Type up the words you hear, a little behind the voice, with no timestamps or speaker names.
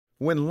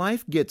When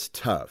life gets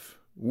tough,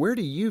 where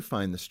do you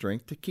find the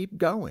strength to keep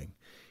going?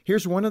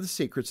 Here's one of the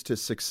secrets to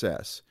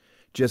success.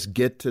 Just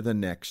get to the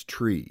next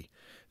tree.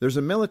 There's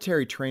a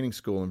military training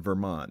school in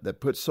Vermont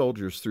that puts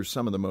soldiers through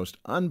some of the most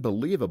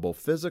unbelievable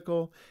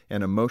physical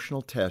and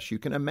emotional tests you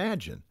can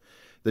imagine.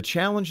 The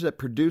challenge that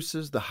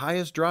produces the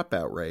highest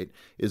dropout rate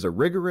is a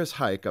rigorous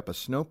hike up a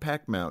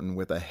snow-packed mountain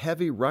with a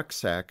heavy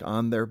rucksack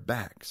on their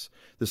backs.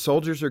 The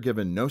soldiers are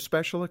given no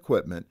special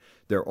equipment.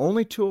 Their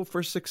only tool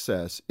for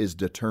success is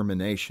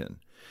determination.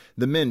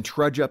 The men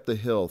trudge up the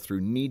hill through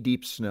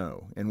knee-deep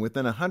snow, and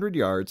within 100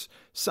 yards,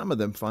 some of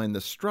them find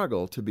the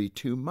struggle to be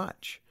too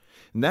much.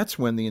 And that's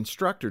when the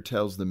instructor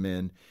tells the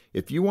men,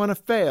 if you want to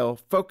fail,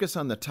 focus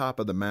on the top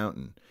of the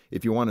mountain.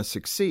 If you want to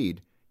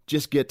succeed,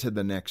 just get to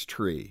the next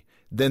tree.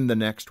 Then the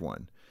next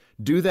one.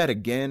 Do that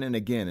again and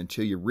again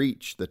until you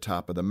reach the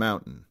top of the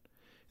mountain.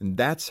 And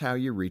that's how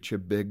you reach a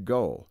big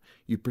goal.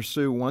 You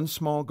pursue one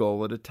small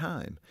goal at a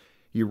time.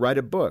 You write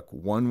a book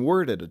one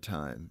word at a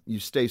time. You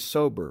stay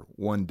sober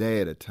one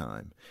day at a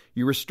time.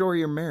 You restore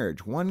your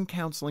marriage one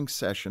counseling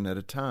session at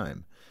a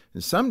time.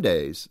 And some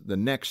days, the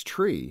next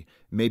tree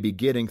may be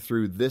getting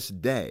through this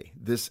day,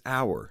 this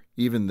hour,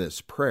 even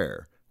this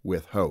prayer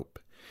with hope.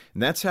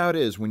 And that's how it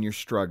is when you're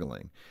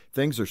struggling.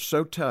 Things are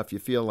so tough you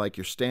feel like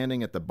you're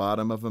standing at the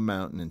bottom of a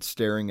mountain and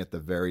staring at the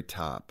very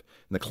top.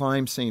 And the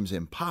climb seems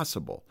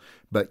impossible,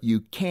 but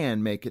you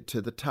can make it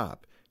to the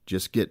top.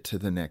 Just get to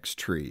the next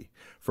tree.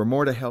 For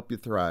more to help you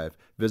thrive,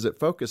 visit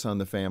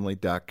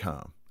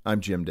FocusOnTheFamily.com.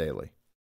 I'm Jim Daly.